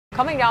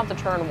coming down to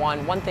turn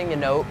one thing to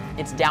note,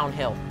 it's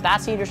downhill.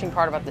 That's the interesting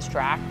part about this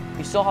track.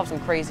 You still have some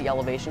crazy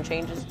elevation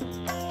changes.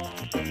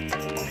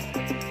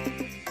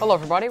 Hello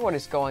everybody, what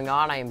is going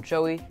on? I am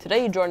Joey.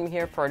 Today you join me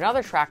here for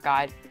another track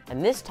guide,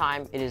 and this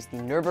time it is the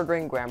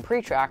Nürburgring Grand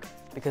Prix track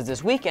because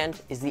this weekend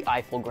is the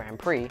Eifel Grand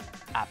Prix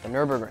at the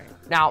Nürburgring.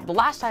 Now, the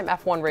last time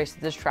F1 raced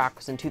at this track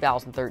was in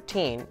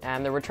 2013,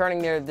 and they're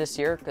returning there this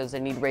year because they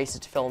need races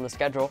to fill in the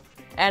schedule.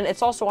 And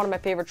it's also one of my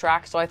favorite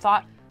tracks, so I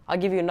thought I'll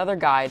give you another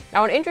guide.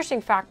 Now, an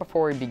interesting fact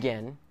before we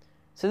begin.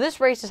 So this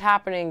race is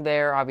happening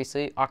there,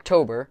 obviously,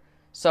 October.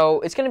 So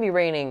it's going to be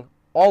raining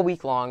all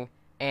week long,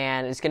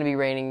 and it's going to be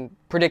raining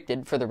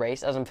predicted for the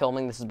race. As I'm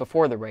filming, this is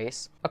before the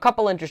race. A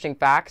couple interesting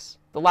facts.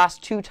 The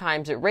last two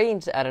times it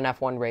rained at an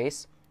F1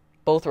 race,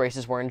 both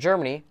races were in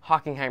Germany,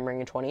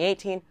 Hockenheimring in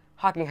 2018,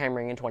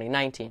 Hockenheimring in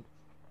 2019.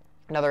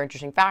 Another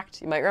interesting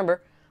fact, you might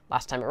remember,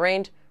 last time it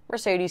rained,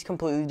 Mercedes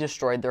completely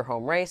destroyed their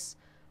home race,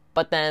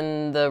 but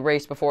then the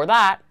race before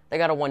that, they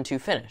got a 1-2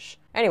 finish.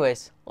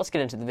 Anyways, let's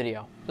get into the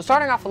video. So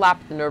starting off a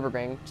lap at the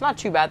Nürburgring, it's not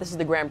too bad. This is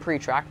the Grand Prix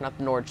track, not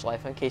the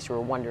Nordschilife, in case you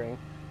were wondering.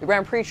 The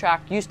Grand Prix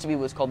track used to be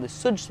what's called the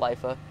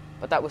stiglette,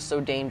 but that was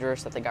so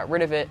dangerous that they got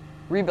rid of it,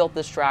 rebuilt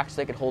this track so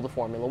they could hold a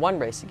Formula 1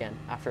 race again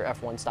after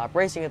F1 stopped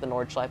racing at the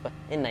Nordschleife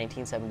in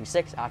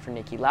 1976 after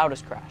Niki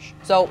Lauda's crash.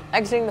 So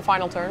exiting the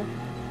final turn,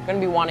 you're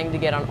going to be wanting to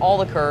get on all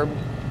the curb,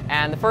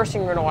 and the first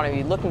thing you're going to want to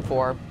be looking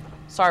for,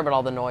 sorry about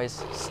all the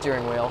noise,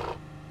 steering wheel,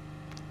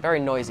 very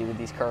noisy with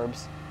these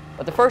curbs,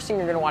 but the first thing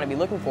you're going to want to be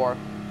looking for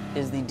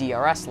is the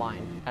DRS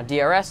line. Now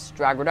DRS,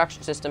 drag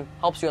reduction system,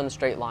 helps you on the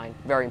straight line,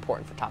 very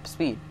important for top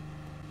speed.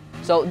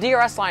 So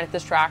DRS line at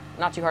this track,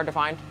 not too hard to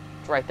find,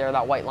 it's right there,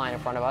 that white line in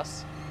front of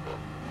us.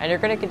 And you're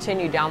going to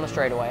continue down the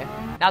straightaway.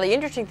 Now the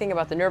interesting thing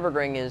about the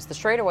Nürburgring is the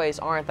straightaways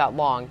aren't that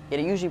long, yet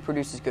it usually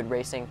produces good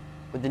racing.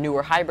 With the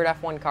newer hybrid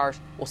F1 cars,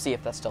 we'll see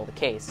if that's still the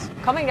case.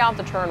 Coming down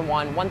to turn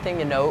one thing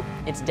to note,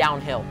 it's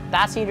downhill.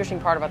 That's the interesting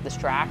part about this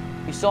track.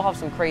 You still have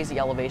some crazy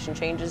elevation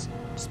changes,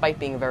 despite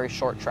being a very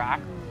short track.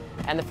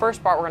 And the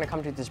first part we're going to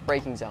come to this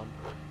braking zone.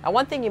 Now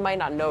one thing you might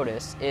not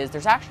notice is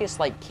there's actually a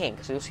slight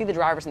kink. So you'll see the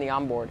drivers in the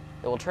onboard,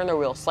 they will turn their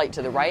wheel slight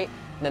to the right,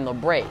 and then they'll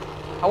brake.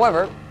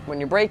 However, when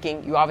you're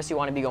braking, you obviously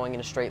want to be going in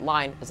a straight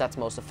line as that's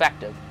most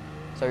effective.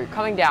 So you're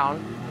coming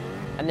down,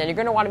 and then you're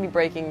going to want to be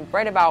braking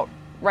right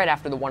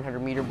after the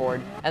 100-meter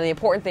board. And the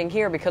important thing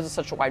here, because it's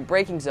such a wide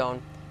braking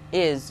zone,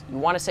 is you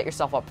want to set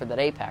yourself up for that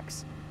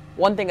apex.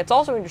 One thing that's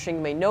also interesting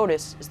you may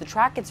notice is the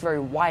track gets very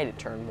wide at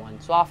turn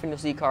 1, so often you'll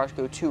see cars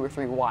go 2 or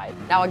 3 wide.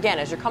 Now again,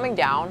 as you're coming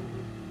down,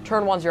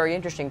 turn 1's very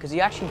interesting because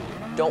you actually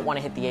don't want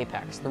to hit the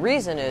apex. The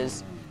reason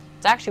is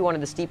it's actually one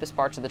of the steepest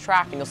parts of the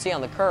track, and you'll see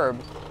on the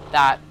curb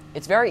that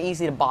it's very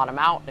easy to bottom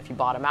out. If you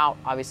bottom out,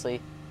 obviously,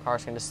 the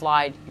car's going to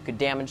slide, you could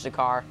damage the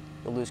car,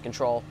 you'll lose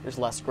control, there's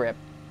less grip,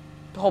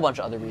 a whole bunch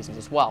of other reasons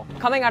as well.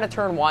 Coming out of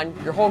turn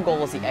 1, your whole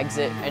goal is the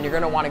exit, and you're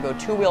going to want to go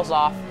 2 wheels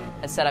off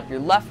and set up your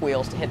left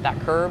wheels to hit that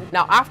curb.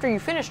 Now, after you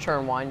finish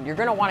turn 1, you're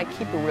going to want to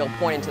keep your wheel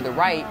pointed to the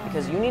right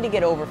because you need to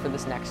get over for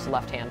this next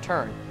left-hand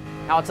turn.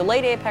 Now, it's a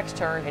late apex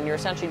turn, and you're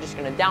essentially just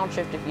going to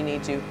downshift if you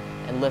need to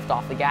and lift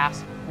off the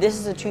gas. This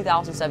is a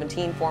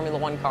 2017 Formula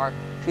 1 car.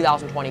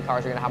 2020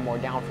 cars are going to have more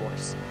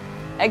downforce.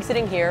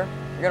 Exiting here,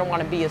 you're going to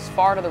want to be as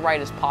far to the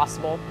right as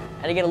possible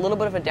and to get a little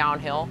bit of a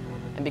downhill,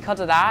 and because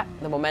of that,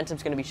 the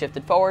momentum's going to be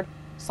shifted forward.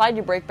 Slide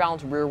your brake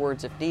balance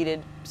rearwards if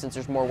needed, since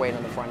there's more weight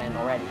on the front end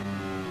already.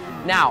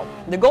 Now,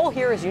 the goal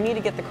here is you need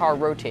to get the car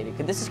rotated,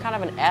 because this is kind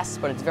of an S,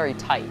 but it's very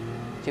tight. So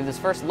you have this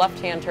first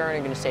left-hand turn,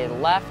 you're going to stay to the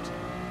left,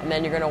 and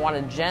then you're going to want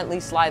to gently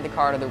slide the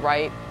car to the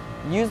right.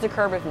 Use the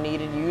curb if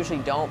needed. You usually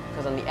don't,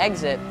 because on the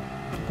exit,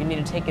 you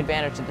need to take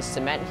advantage of the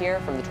cement here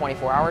from the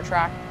 24-hour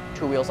track,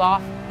 2 wheels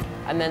off,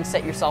 and then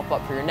set yourself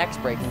up for your next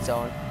braking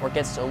zone where it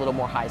gets to a little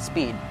more high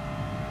speed.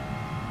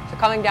 So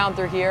coming down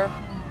through here,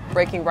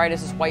 braking right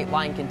as this white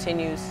line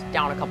continues,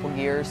 down a couple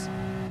gears.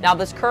 Now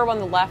this curve on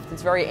the left,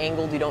 it's very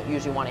angled, you don't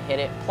usually want to hit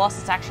it, plus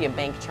it's actually a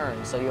bank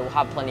turn, so you'll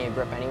have plenty of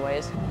grip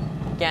anyways.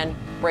 Again,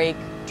 brake,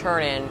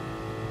 turn in,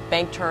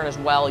 bank turn as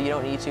well, you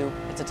don't need to.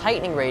 It's a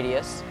tightening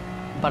radius,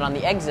 but on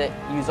the exit,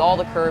 use all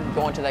the curb,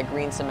 go into that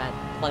green cement,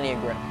 plenty of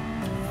grip.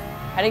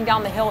 Heading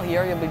down the hill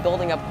here, you'll be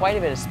building up quite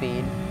a bit of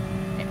speed.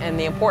 And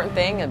the important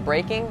thing in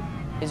braking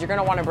is you're going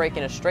to want to brake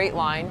in a straight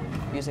line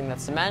using that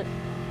cement,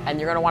 and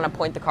you're going to want to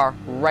point the car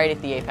right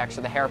at the apex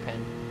or the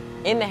hairpin.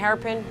 In the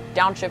hairpin,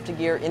 downshift a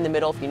gear in the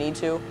middle if you need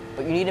to,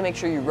 but you need to make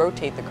sure you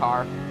rotate the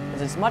car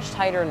because it's much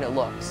tighter than it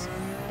looks.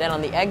 Then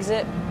on the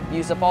exit,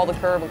 use up all the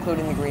curb,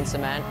 including the green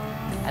cement,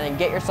 and then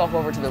get yourself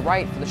over to the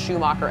right for the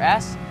Schumacher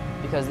S,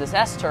 because this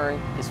S turn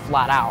is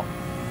flat out.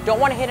 Don't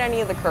want to hit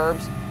any of the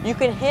curbs. You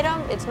can hit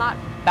them, it's not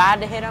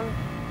bad to hit them,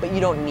 but you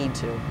don't need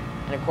to.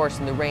 And of course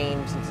in the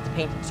rain, since it's a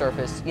painted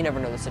surface, you never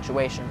know the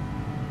situation.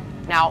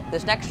 Now,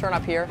 this next turn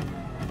up here,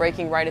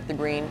 braking right at the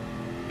green,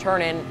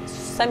 turn in,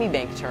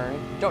 semi-bank turn.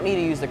 Don't need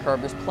to use the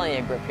curb, there's plenty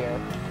of grip here.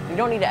 You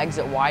don't need to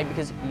exit wide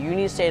because you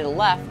need to stay to the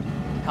left,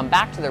 come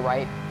back to the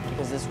right,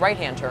 because this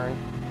right-hand turn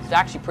is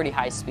actually pretty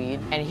high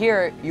speed. And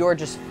here, you're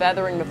just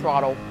feathering the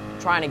throttle,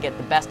 trying to get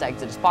the best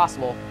exit as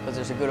possible because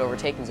there's a good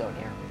overtaking zone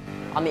here.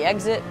 On the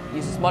exit,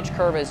 use as much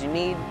curb as you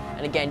need,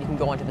 and again, you can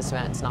go into the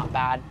cement, it's not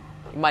bad.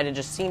 You might have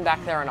just seen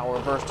back there, and I'll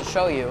reverse to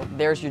show you.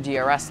 There's your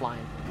DRS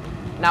line.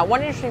 Now,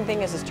 one interesting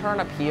thing is this turn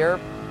up here.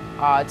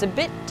 It's a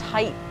bit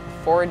tight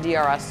for a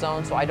DRS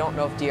zone, so I don't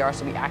know if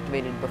DRS will be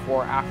activated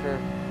before or after.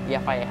 The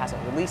FIA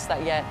hasn't released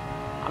that yet.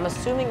 I'm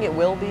assuming it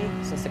will be,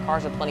 since the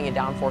cars have plenty of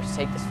downforce to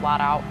take this flat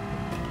out.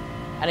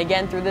 And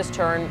again, through this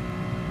turn,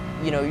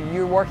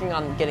 you're working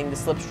on getting the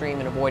slipstream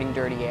and avoiding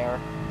dirty air.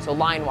 So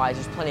line-wise,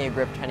 there's plenty of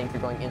grip depending if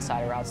you're going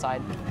inside or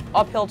outside.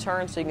 Uphill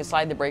turn, so you can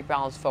slide the brake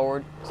balance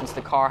forward since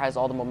the car has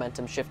all the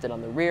momentum shifted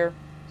on the rear,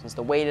 since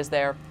the weight is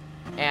there.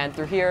 And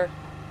through here,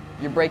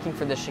 you're braking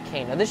for this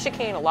chicane. Now this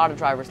chicane a lot of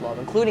drivers love,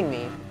 including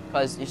me,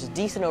 because it's just a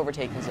decent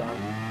overtaking zone.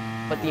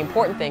 But the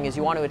important thing is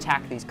you want to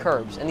attack these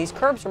curbs, and these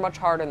curbs are much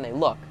harder than they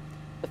look.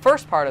 The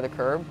first part of the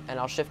curb, and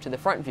I'll shift to the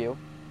front view,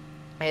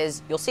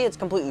 is you'll see it's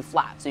completely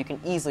flat, so you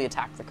can easily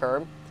attack the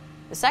curb.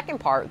 The second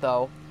part,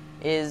 though,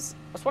 is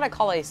what I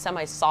call a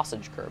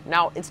semi-sausage curb.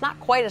 Now, it's not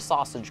quite a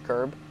sausage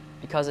curb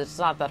because it's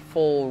not that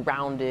full,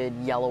 rounded,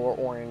 yellow or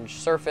orange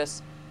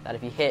surface that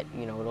if you hit,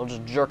 it'll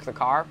just jerk the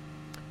car.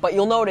 But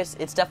you'll notice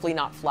it's definitely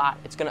not flat.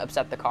 It's going to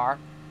upset the car.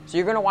 So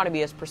you're going to want to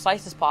be as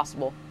precise as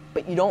possible,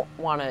 but you don't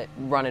want to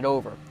run it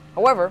over.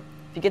 However,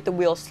 if you get the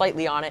wheel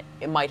slightly on it,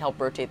 it might help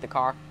rotate the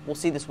car. We'll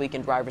see this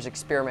weekend drivers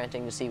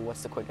experimenting to see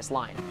what's the quickest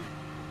line.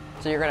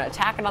 So you're going to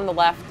attack it on the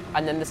left,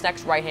 and then this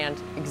next right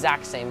hand,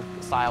 exact same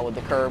style with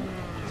the curb.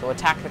 So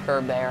attack the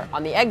curb there.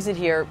 On the exit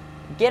here,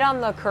 get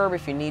on the curb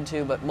if you need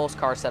to, but most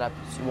car setups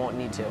you won't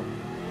need to.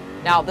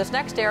 Now, this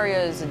next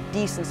area is a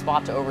decent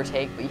spot to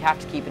overtake, but you have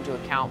to keep into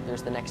account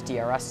there's the next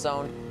DRS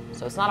zone,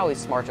 so it's not always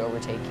smart to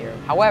overtake here.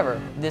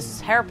 However,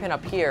 this hairpin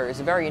up here is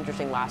a very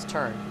interesting last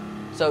turn.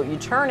 So you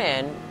turn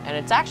in, and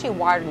it's actually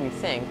wider than you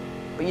think,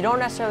 but you don't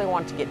necessarily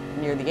want to get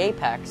near the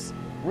apex.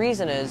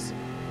 Reason is,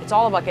 it's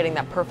all about getting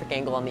that perfect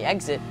angle on the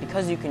exit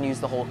because you can use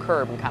the whole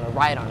curb and kind of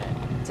ride on it.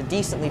 It's a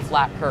decently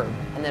flat curb.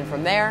 And then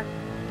from there,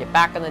 get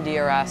back on the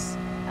DRS,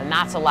 and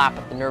that's a lap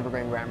at the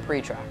Nürburgring Grand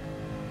Prix track.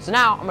 So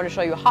now I'm going to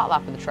show you a hot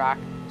lap of the track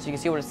so you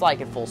can see what it's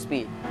like at full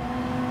speed.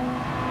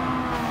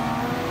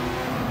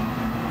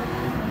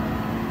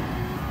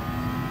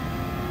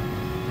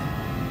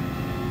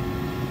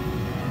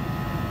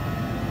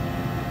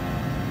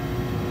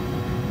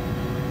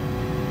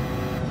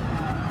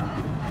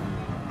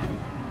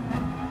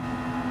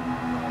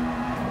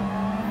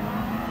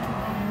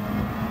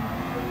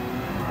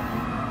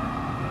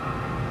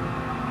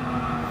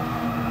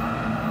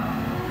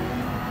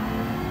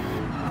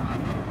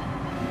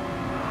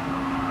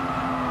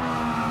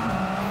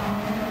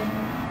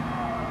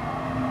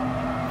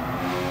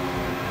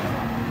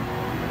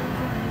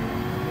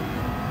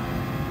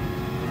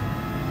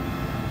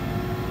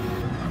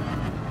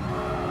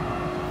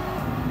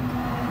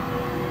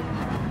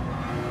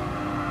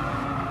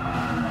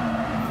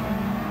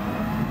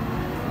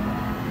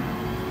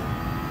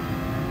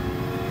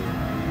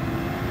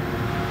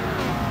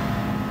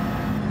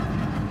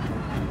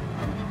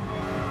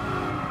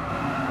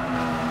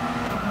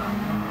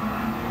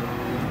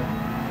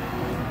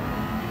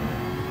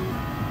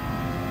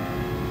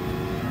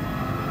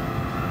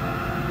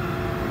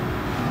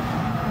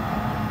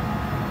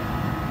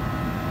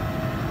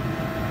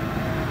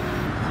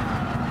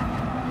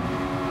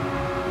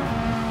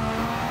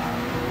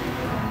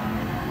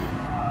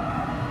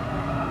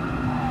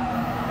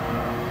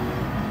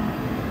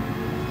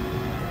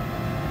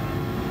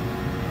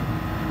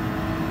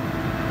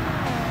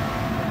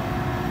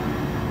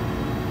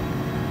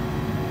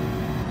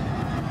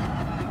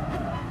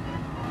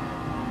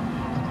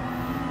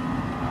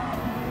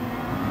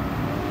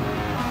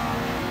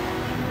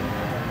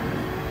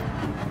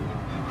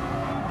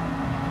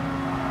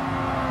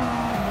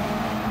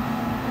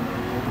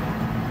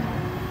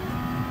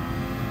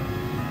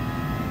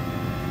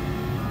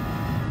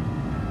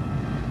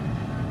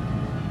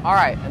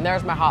 Alright, and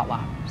there's my hot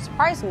lap.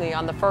 Surprisingly,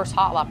 on the first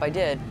hot lap I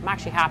did, I'm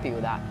actually happy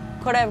with that.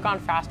 Could I have gone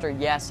faster?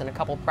 Yes, and a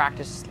couple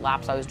practice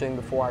laps I was doing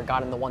before I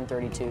got in the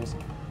 132s.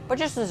 But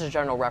just as a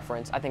general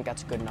reference, I think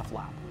that's a good enough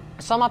lap.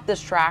 To sum up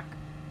this track,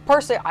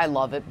 personally I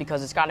love it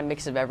because it's got a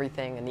mix of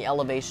everything and the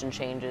elevation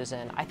changes,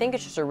 and I think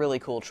it's just a really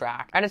cool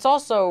track. And it's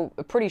also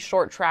a pretty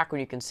short track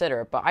when you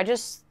consider it, but I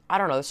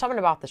don't know, there's something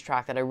about this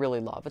track that I really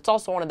love. It's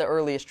also one of the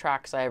earliest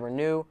tracks I ever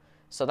knew,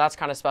 so that's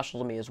kind of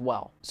special to me as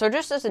well. So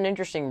just as an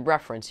interesting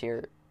reference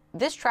here,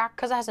 this track,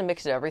 because it has a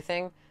mix of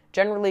everything,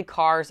 generally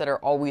cars that are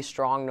always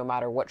strong no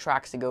matter what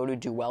tracks they go to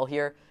do well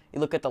here. You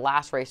look at the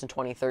last race in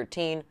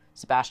 2013,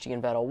 Sebastian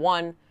Vettel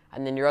won,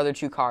 and then your other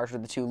two cars were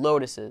the two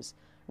Lotuses.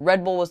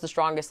 Red Bull was the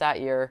strongest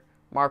that year.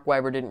 Mark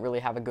Webber didn't really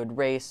have a good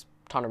race,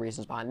 ton of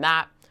reasons behind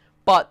that.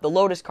 But the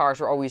Lotus cars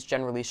were always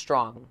generally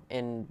strong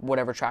in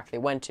whatever track they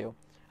went to,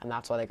 and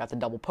that's why they got the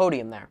double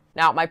podium there.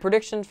 Now, my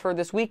predictions for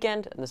this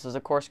weekend, and this is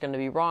of course going to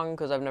be wrong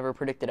because I've never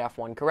predicted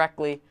F1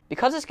 correctly.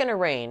 Because it's going to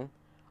rain,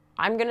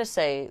 I'm going to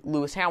say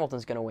Lewis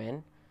Hamilton's going to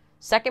win.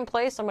 Second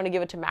place, I'm going to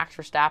give it to Max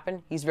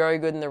Verstappen. He's very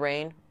good in the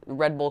rain. The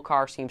Red Bull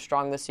car seems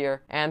strong this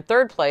year. And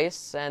third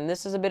place, and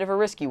this is a bit of a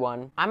risky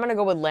one, I'm going to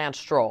go with Lance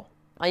Stroll.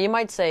 Now you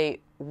might say,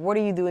 what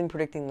are you doing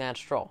predicting Lance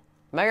Stroll?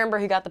 You might remember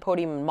he got the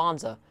podium in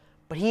Monza,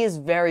 but he is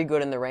very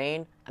good in the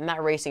rain, and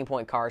that Racing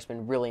Point car has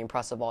been really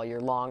impressive all year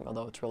long,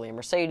 although it's really a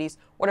Mercedes,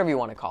 whatever you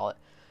want to call it.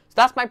 So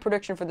that's my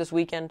prediction for this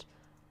weekend.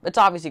 It's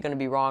obviously going to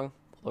be wrong,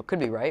 although it could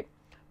be right,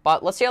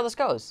 but let's see how this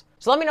goes.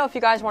 So let me know if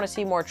you guys want to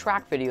see more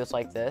track videos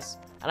like this,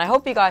 and I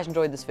hope you guys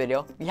enjoyed this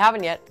video. If you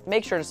haven't yet,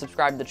 make sure to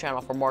subscribe to the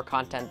channel for more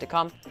content to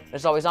come.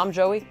 As always, I'm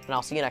Joey, and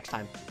I'll see you next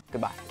time.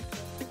 Goodbye.